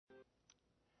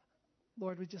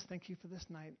Lord, we just thank you for this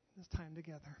night, this time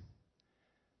together.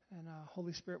 And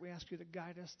Holy Spirit, we ask you to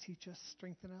guide us, teach us,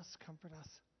 strengthen us, comfort us.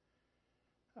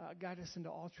 Guide us into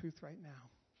all truth right now.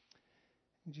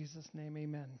 In Jesus' name,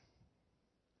 amen.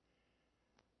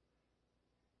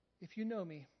 If you know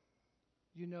me,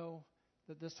 you know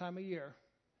that this time of year,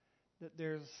 that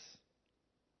there's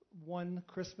one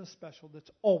Christmas special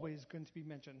that's always going to be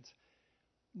mentioned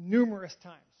numerous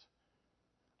times.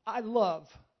 I love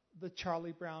the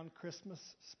Charlie Brown Christmas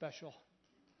special.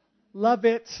 Love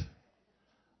it.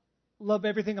 Love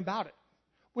everything about it.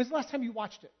 When's the last time you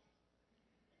watched it?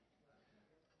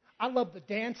 I love the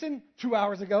dancing 2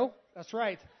 hours ago. That's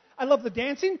right. I love the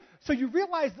dancing. So you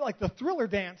realize that, like, the Thriller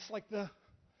dance, like the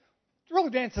Thriller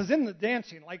dance is in the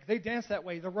dancing. Like, they dance that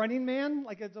way. The Running Man,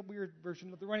 like, it's a weird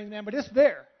version of the Running Man, but it's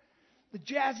there. The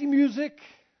jazzy music,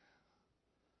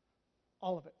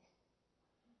 all of it.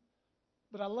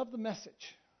 But I love the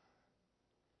message.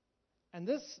 And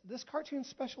this cartoon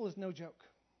special is no joke.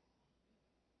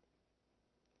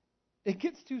 It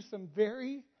gets to some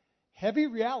very heavy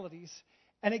realities,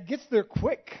 and it gets there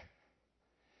quick.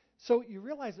 So you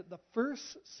realize that the first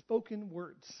spoken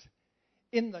words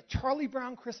in the Charlie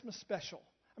Brown Christmas special,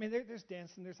 I mean, there's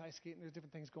dancing, there's ice skating, there's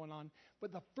different things going on,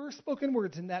 but the first spoken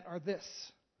words in that are this: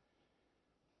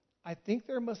 I think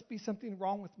there must be something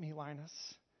wrong with me, Linus.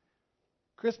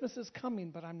 Christmas is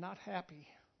coming, but I'm not happy.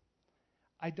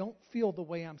 I don't feel the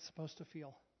way I'm supposed to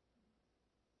feel.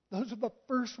 Those are the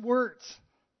first words.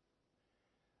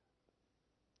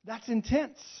 That's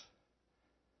intense.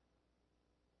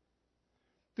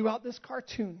 Throughout this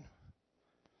cartoon,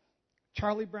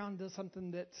 Charlie Brown does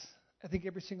something that I think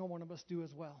every single one of us do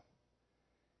as well.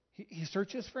 He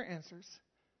searches for answers,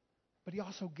 but he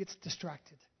also gets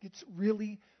distracted, gets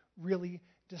really, really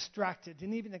distracted,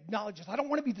 and even acknowledges, I don't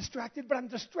want to be distracted, but I'm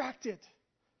distracted.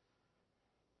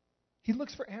 He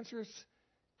looks for answers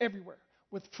everywhere.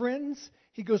 With friends,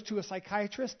 he goes to a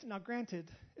psychiatrist. Now, granted,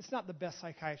 it's not the best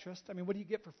psychiatrist. I mean, what do you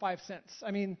get for 5 cents?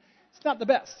 I mean, it's not the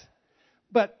best.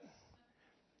 But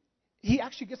he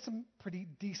actually gets some pretty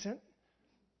decent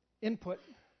input.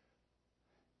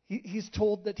 He's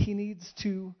told that he needs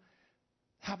to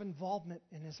have involvement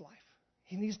in his life.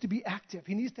 He needs to be active.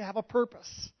 He needs to have a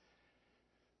purpose.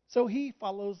 So he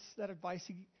follows that advice.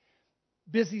 He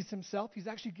busies himself. He's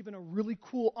actually given a really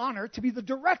cool honor to be the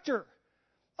director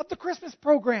of the Christmas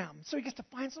program. So he gets to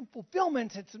find some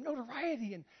fulfillment and some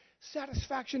notoriety and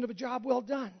satisfaction of a job well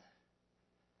done.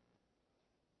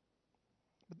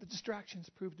 But the distractions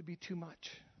prove to be too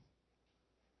much.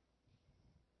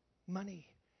 Money,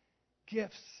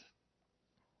 gifts,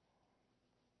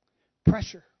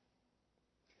 pressure,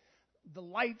 the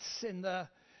lights and the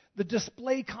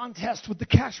display contest with the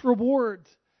cash rewards,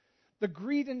 the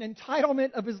greed and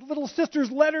entitlement of his little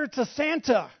sister's letter to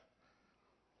Santa,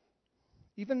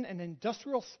 even an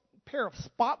industrial pair of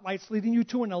spotlights leading you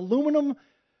to an aluminum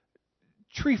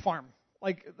tree farm,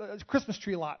 like a Christmas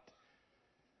tree lot.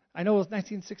 I know it was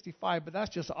 1965, but that's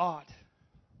just odd.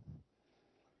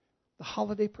 The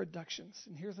holiday productions.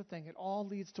 And here's the thing. It all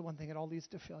leads to one thing. It all leads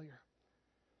to failure.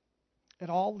 It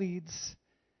all leads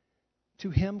to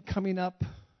him coming up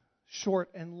short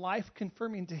and life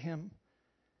confirming to him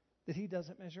that he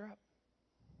doesn't measure up.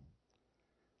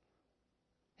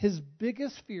 His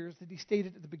biggest fears that he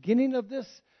stated at the beginning of this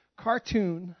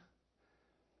cartoon,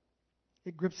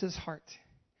 it grips his heart.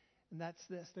 And that's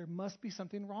this: there must be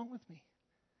something wrong with me.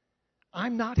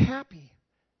 I'm not happy.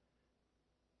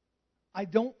 I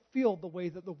don't feel the way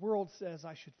that the world says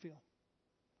I should feel.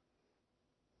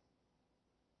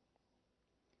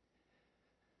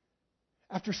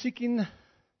 After seeking,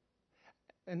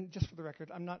 and just for the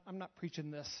record, I'm not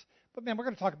preaching this, but man, we're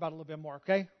going to talk about it a little bit more,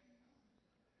 okay?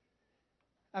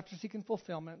 After seeking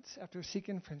fulfillment, after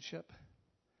seeking friendship,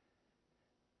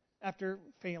 after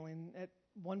failing, at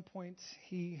one point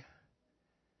he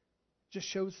just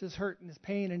shows his hurt and his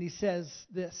pain, and he says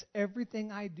this: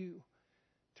 everything I do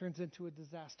turns into a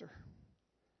disaster.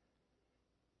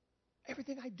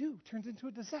 Everything I do turns into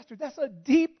a disaster. That's a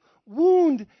deep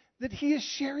wound that he is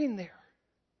sharing there.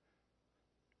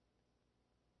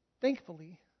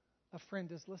 Thankfully, a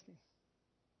friend is listening.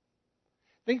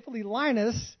 Thankfully,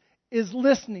 Linus is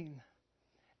listening.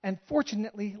 And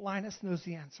fortunately, Linus knows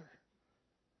the answer.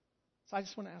 So I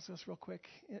just want to ask us real quick,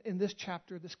 in this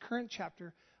chapter, this current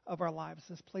chapter of our lives,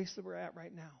 this place that we're at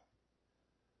right now,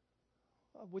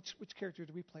 which character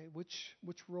do we play? Which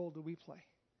role do we play?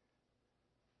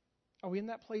 Are we in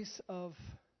that place of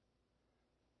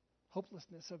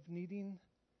hopelessness, of needing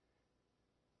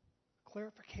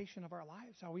clarification of our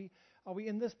lives? Are we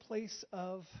in this place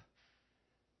of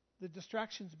the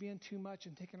distractions being too much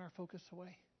and taking our focus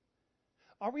away?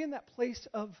 Are we in that place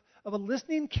of a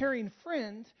listening, caring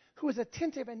friend who is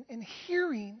attentive and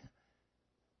hearing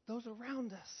those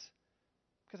around us?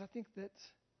 Because I think that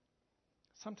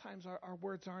sometimes our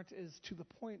words aren't as to the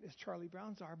point as Charlie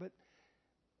Brown's are, but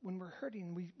when we're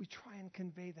hurting, we try and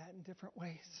convey that in different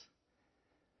ways.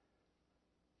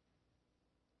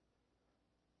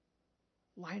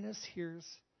 Linus hears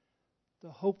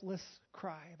the hopeless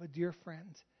cry of a dear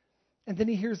friend. And then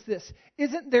he hears this: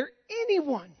 isn't there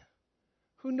anyone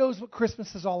who knows what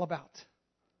Christmas is all about?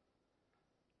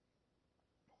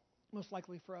 Most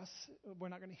likely for us, we're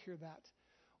not going to hear that.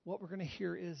 What we're going to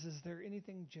hear is there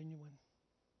anything genuine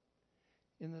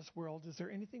in this world? Is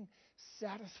there anything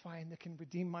satisfying that can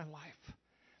redeem my life,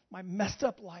 my messed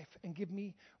up life, and give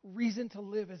me reason to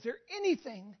live? Is there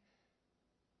anything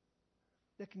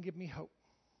that can give me hope?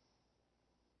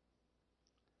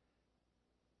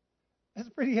 That's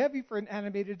pretty heavy for an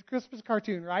animated Christmas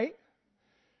cartoon, right?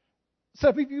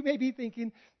 Some of you may be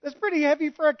thinking, that's pretty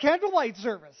heavy for a candlelight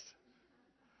service.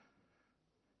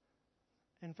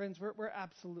 And friends, we're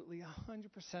absolutely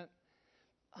 100%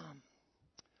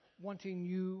 wanting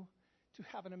you to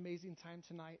have an amazing time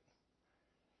tonight.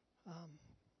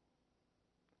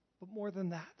 But more than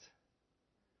that,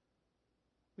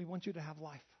 we want you to have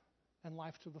life, and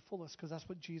life to the fullest, because that's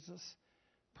what Jesus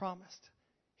promised.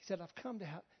 He said, I've come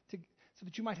so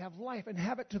that you might have life and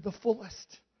have it to the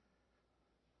fullest.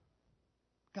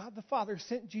 God the Father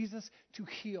sent Jesus to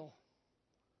heal,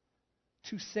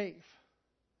 to save,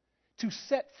 to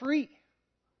set free.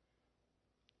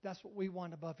 That's what we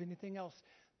want above anything else.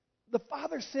 The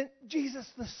Father sent Jesus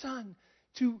the Son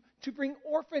to bring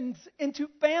orphans into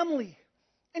family,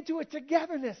 into a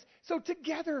togetherness. So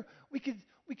together we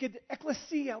could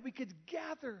ecclesia, we could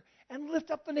gather and lift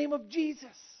up the name of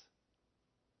Jesus.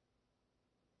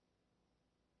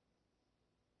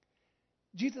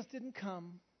 Jesus didn't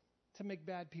come to make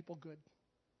bad people good.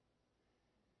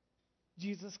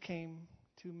 Jesus came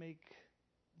to make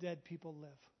dead people live,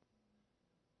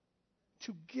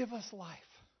 to give us life.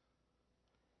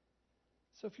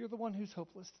 So if you're the one who's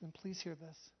hopeless, then please hear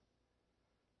this.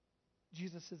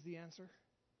 Jesus is the answer.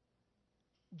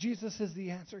 Jesus is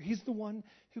the answer. He's the one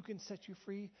who can set you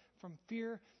free from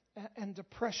fear and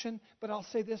depression. But I'll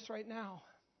say this right now.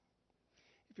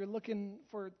 If you're looking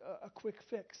for a quick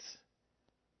fix,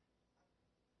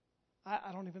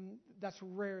 that's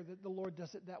rare that the Lord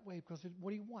does it that way, because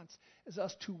what He wants is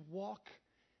us to walk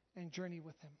and journey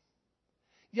with Him.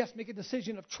 Yes, make a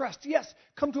decision of trust. Yes,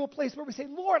 come to a place where we say,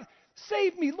 Lord,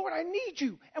 save me. Lord, I need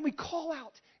you. And we call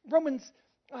out. Romans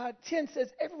 10 says,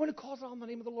 everyone who calls on the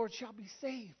name of the Lord shall be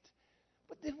saved.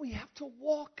 But then we have to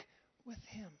walk with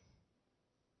Him.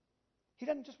 He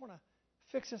doesn't just want to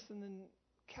fix us and then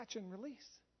catch and release.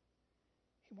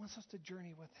 He wants us to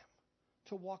journey with Him,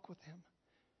 to walk with Him.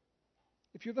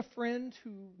 If you're the friend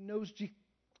who knows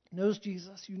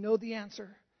Jesus, you know the answer.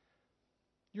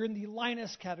 You're in the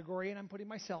Linus category, and I'm putting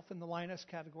myself in the Linus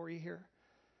category here.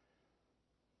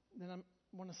 Then I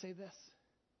want to say this.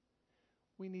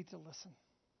 We need to listen.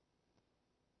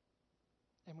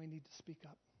 And we need to speak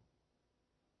up.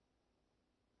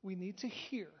 We need to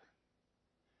hear.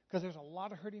 Because there's a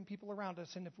lot of hurting people around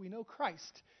us, and if we know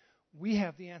Christ, we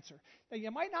have the answer. Now,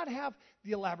 you might not have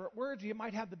the elaborate words. You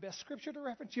might have the best scripture to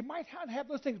reference. You might not have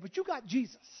those things, but you got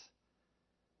Jesus.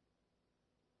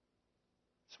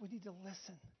 So we need to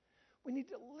listen. We need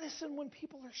to listen when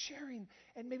people are sharing,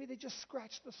 and maybe they just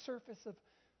scratch the surface of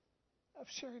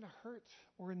sharing a hurt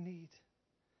or a need.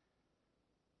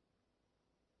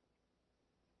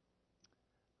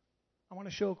 I want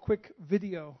to show a quick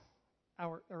video, a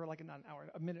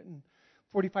minute and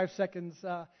 45 seconds,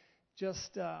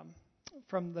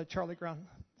 from the Charlie Brown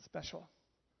special.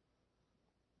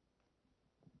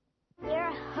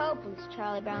 You're hopeless,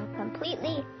 Charlie Brown.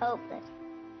 Completely hopeless.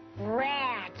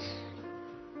 Rats.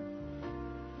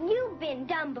 You've been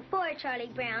dumb before,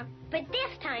 Charlie Brown, but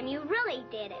this time you really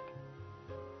did it.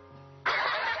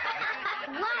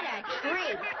 What a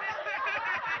treat.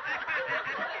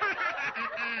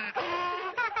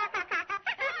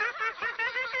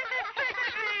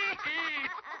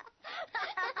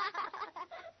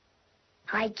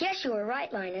 I guess you were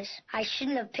right, Linus. I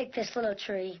shouldn't have picked this little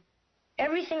tree.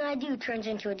 Everything I do turns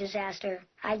into a disaster.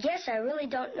 I guess I really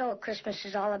don't know what Christmas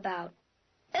is all about.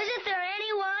 Isn't there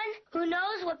anyone who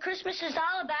knows what Christmas is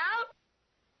all about?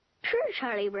 Sure,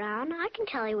 Charlie Brown. I can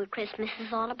tell you what Christmas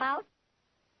is all about.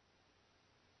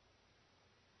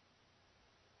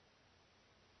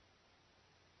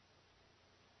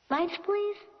 Lights,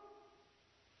 please.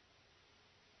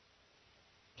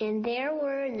 And there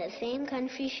were in the same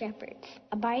country shepherds,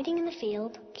 abiding in the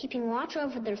field, keeping watch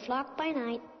over their flock by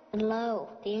night. And lo,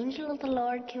 the angel of the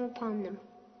Lord came upon them.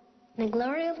 And the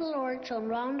glory of the Lord shone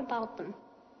round about them.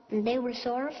 And they were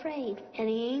sore afraid. And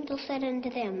the angel said unto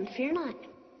them, Fear not.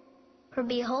 For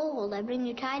behold, I bring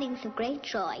you tidings of great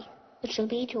joy, which shall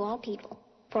be to all people.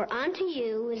 For unto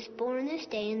you is born this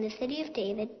day in the city of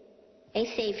David a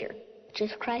Savior, which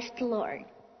is Christ the Lord.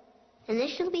 And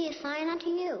this shall be a sign unto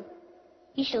you.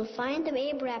 Ye shall find the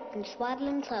babe wrapped in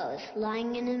swaddling clothes,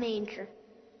 lying in a manger.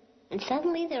 And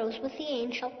suddenly there was with the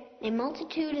angel a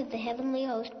multitude of the heavenly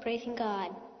host praising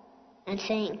God, and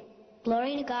saying,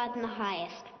 Glory to God in the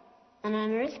highest, and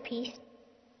on earth peace,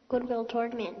 goodwill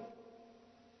toward men.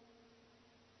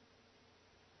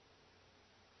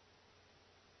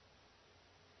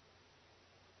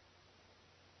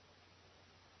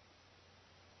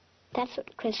 That's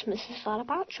what Christmas is all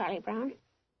about, Charlie Brown.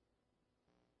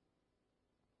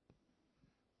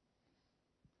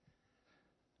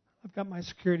 I've got my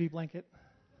security blanket.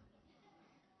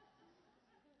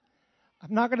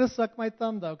 I'm not going to suck my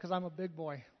thumb, though, because I'm a big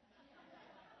boy.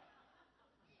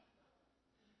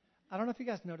 I don't know if you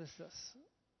guys noticed this.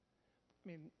 I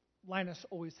mean, Linus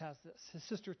always has this. His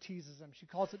sister teases him. She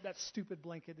calls it that stupid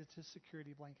blanket. It's his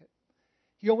security blanket.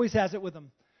 He always has it with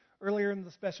him. Earlier in the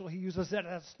special, he uses that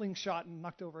as a slingshot and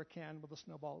knocked over a can with a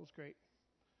snowball. It was great.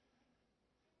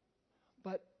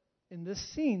 But in this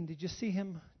scene, did you see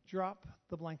him drop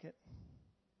the blanket?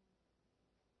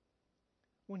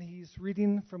 When he's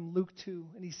reading from Luke 2,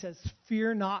 and he says,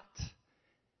 Fear not.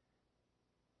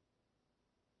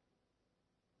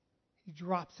 He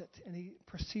drops it, and he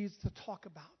proceeds to talk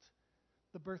about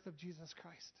the birth of Jesus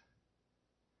Christ.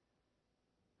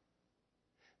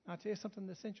 Now, I'll tell you something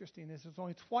that's interesting is there's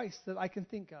only twice that I can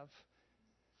think of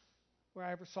where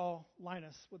I ever saw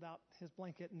Linus without his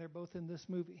blanket, and they're both in this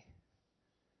movie.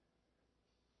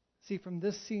 See, from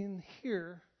this scene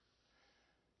here,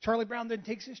 Charlie Brown then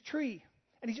takes his tree,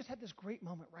 and he just had this great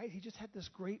moment, right? He just had this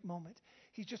great moment.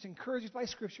 He's just encouraged by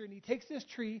Scripture, and he takes this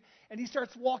tree, and he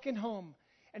starts walking home.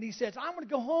 And he says, I'm going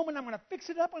to go home, and I'm going to fix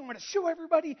it up. I'm going to show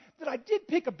everybody that I did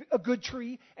pick a good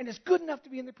tree, and it's good enough to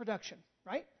be in the production,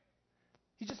 right?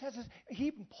 He just has this, he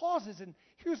even pauses, and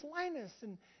here's Linus,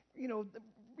 and,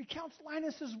 recounts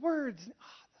Linus's words.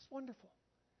 That's wonderful.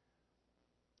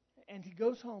 And he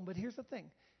goes home, but here's the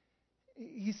thing.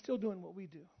 He's still doing what we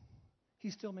do.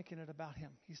 He's still making it about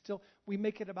him. We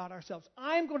make it about ourselves.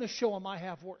 I'm going to show him I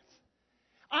have worth.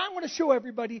 I'm going to show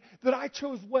everybody that I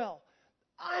chose well.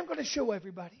 I'm going to show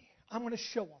everybody. I'm going to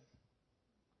show them.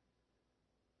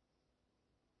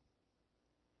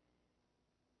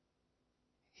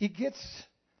 He gets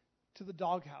to the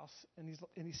doghouse, and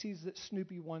he sees that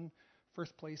Snoopy won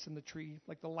first place in the tree,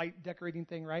 like the light decorating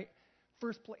thing, right?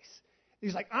 First place.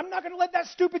 He's like, I'm not going to let that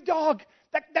stupid dog,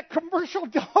 that commercial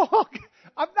dog,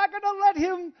 I'm not going to let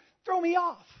him throw me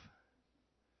off.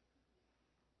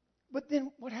 But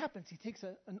then what happens? He takes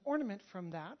an ornament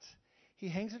from that, he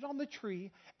hangs it on the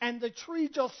tree, and the tree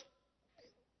just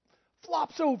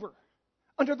flops over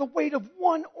under the weight of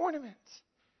one ornament.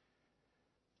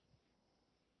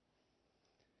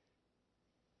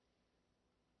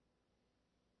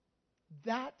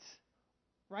 That,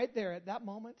 right there at that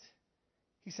moment,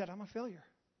 he said, I'm a failure.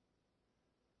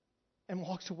 And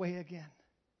walks away again.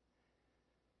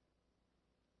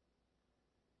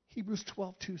 Hebrews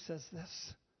 12:2 says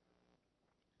this.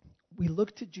 We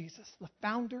look to Jesus, the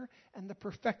founder and the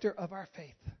perfecter of our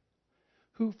faith,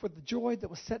 who for the joy that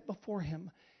was set before him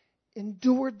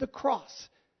endured the cross,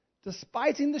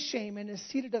 despising the shame, and is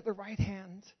seated at the right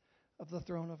hand of the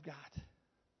throne of God.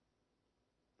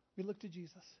 We look to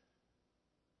Jesus,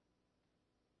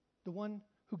 the one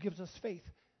who gives us faith.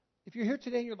 If you're here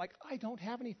today and you're like, I don't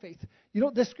have any faith. You know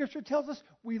what the Scripture tells us?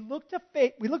 We look to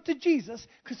faith. We look to Jesus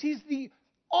because he's the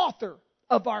author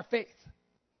of our faith.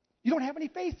 You don't have any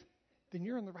faith? Then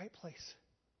you're in the right place.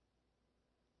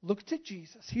 Look to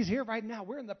Jesus. He's here right now.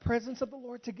 We're in the presence of the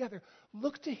Lord together.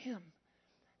 Look to him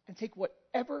and take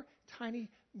whatever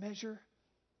tiny measure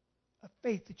of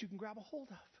faith that you can grab a hold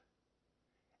of.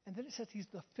 And then it says he's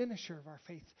the finisher of our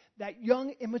faith. That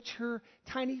young, immature,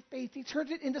 tiny faith, he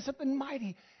turns it into something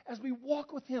mighty as we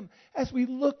walk with him, as we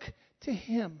look to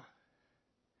him.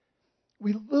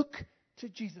 We look to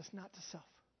Jesus, not to self.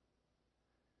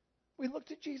 We look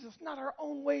to Jesus, not our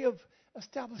own way of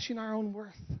establishing our own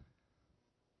worth.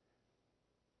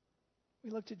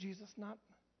 We look to Jesus, not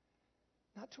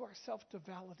to ourselves to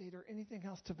validate or anything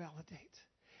else to validate.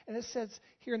 And it says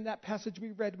here in that passage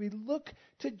we read, we look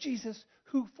to Jesus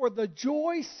who for the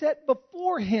joy set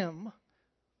before him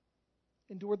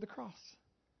endured the cross.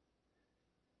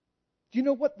 Do you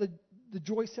know what the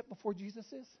joy set before Jesus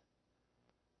is?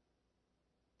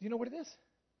 Do you know what it is?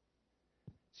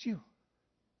 It's you.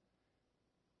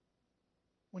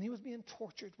 when he was being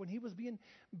tortured, when he was being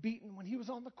beaten, when he was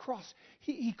on the cross,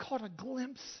 he caught a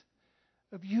glimpse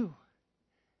of you.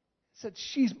 Said,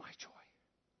 she's my joy.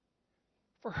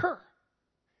 For her,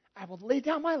 I will lay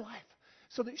down my life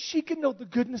so that she can know the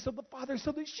goodness of the Father,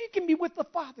 so that she can be with the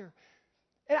Father.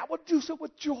 And I will do so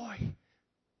with joy.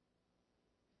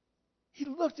 He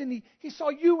looked and he saw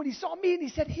you and he saw me and he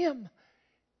said, him,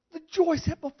 the joy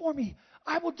set before me,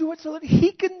 I will do it so that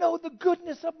he can know the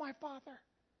goodness of my Father.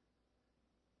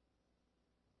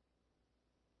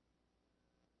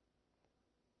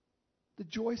 The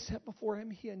joy set before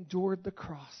him, he endured the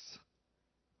cross.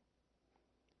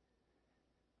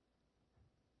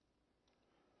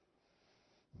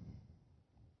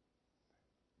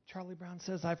 Charlie Brown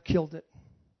says, I've killed it.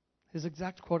 His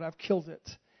exact quote, I've killed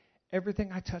it.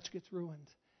 Everything I touch gets ruined.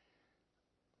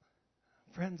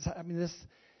 Friends, I mean,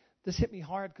 this hit me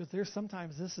hard because there's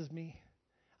sometimes this is me.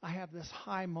 I have this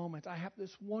high moment. I have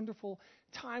this wonderful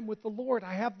time with the Lord.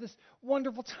 I have this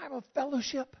wonderful time of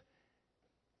fellowship.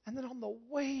 And then on the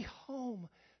way home,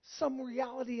 some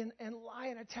reality and lie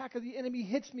and attack of the enemy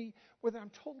hits me where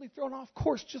I'm totally thrown off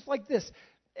course, just like this.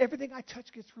 Everything I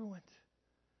touch gets ruined.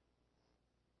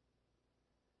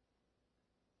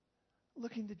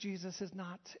 Looking to Jesus is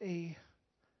not a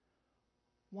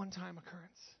one-time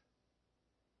occurrence.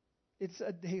 It's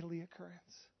a daily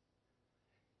occurrence.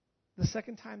 The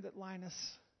second time that Linus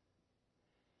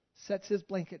sets his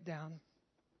blanket down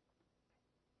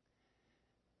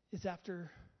is after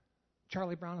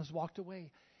Charlie Brown has walked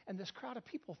away, and this crowd of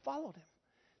people followed him.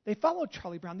 They followed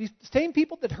Charlie Brown. These same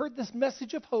people that heard this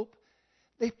message of hope,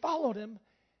 they followed him,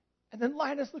 and then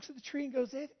Linus looks at the tree and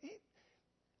goes,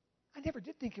 I never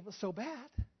did think it was so bad.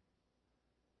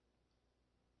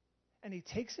 And he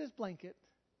takes his blanket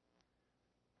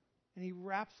and he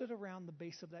wraps it around the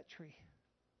base of that tree.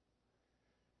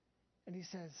 And he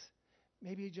says,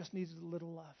 maybe he just needed a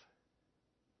little love.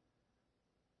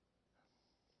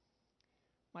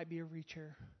 Might be a reach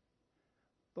here.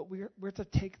 But we're to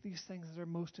take these things that are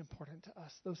most important to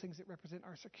us, those things that represent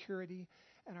our security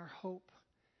and our hope,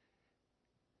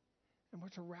 and we're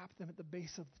to wrap them at the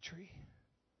base of the tree,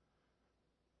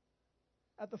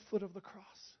 at the foot of the cross,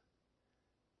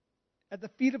 at the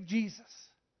feet of Jesus.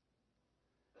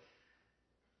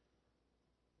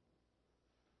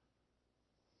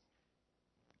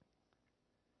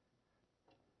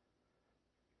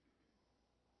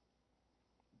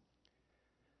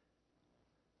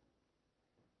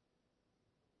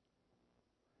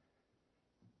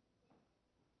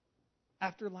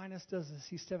 After Linus does this,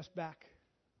 he steps back.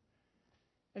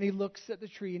 And he looks at the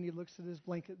tree and he looks at his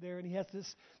blanket there and he has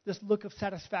this look of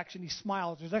satisfaction. He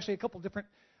smiles. There's actually a couple different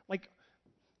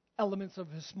elements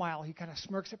of his smile. He kind of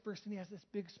smirks at first and he has this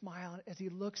big smile as he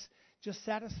looks just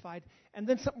satisfied. And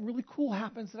then something really cool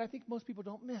happens that I think most people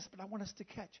don't miss, but I want us to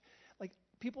catch.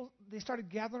 People, they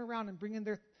started gathering around and bringing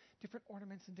their different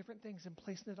ornaments and different things and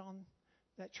placing it on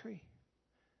that tree.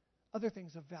 Other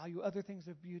things of value, other things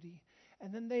of beauty.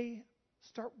 And then they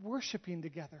start worshiping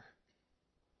together.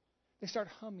 They start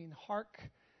humming, "Hark,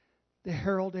 the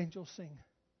herald angels sing."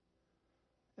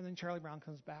 And then Charlie Brown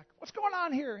comes back. "What's going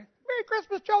on here? Merry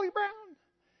Christmas, Charlie Brown."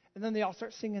 And then they all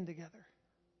start singing together.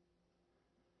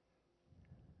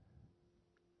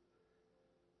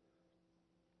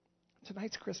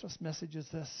 Tonight's Christmas message is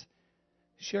this: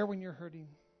 share when you're hurting.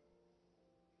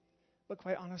 But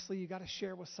quite honestly, you got to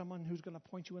share with someone who's going to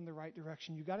point you in the right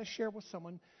direction. You got to share with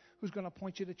someone who's going to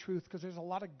point you to truth, because there's a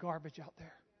lot of garbage out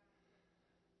there.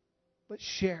 But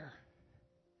share.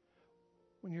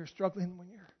 When you're struggling, when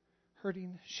you're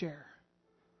hurting, share.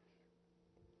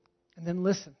 And then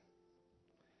listen.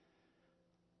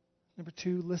 Number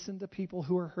 2, listen to people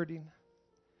who are hurting.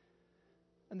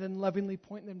 And then lovingly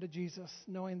point them to Jesus,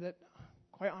 knowing that,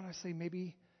 quite honestly,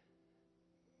 maybe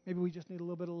we just need a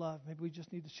little bit of love. Maybe we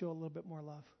just need to show a little bit more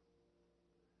love.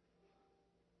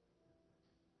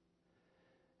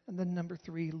 And then number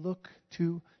 3, look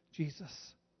to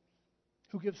Jesus,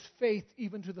 who gives faith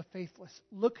even to the faithless.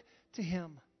 Look to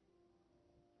Him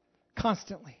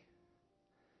constantly.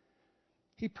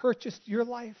 He purchased your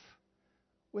life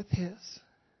with His.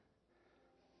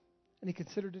 And He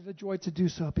considered it a joy to do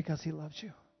so because He loves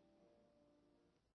you.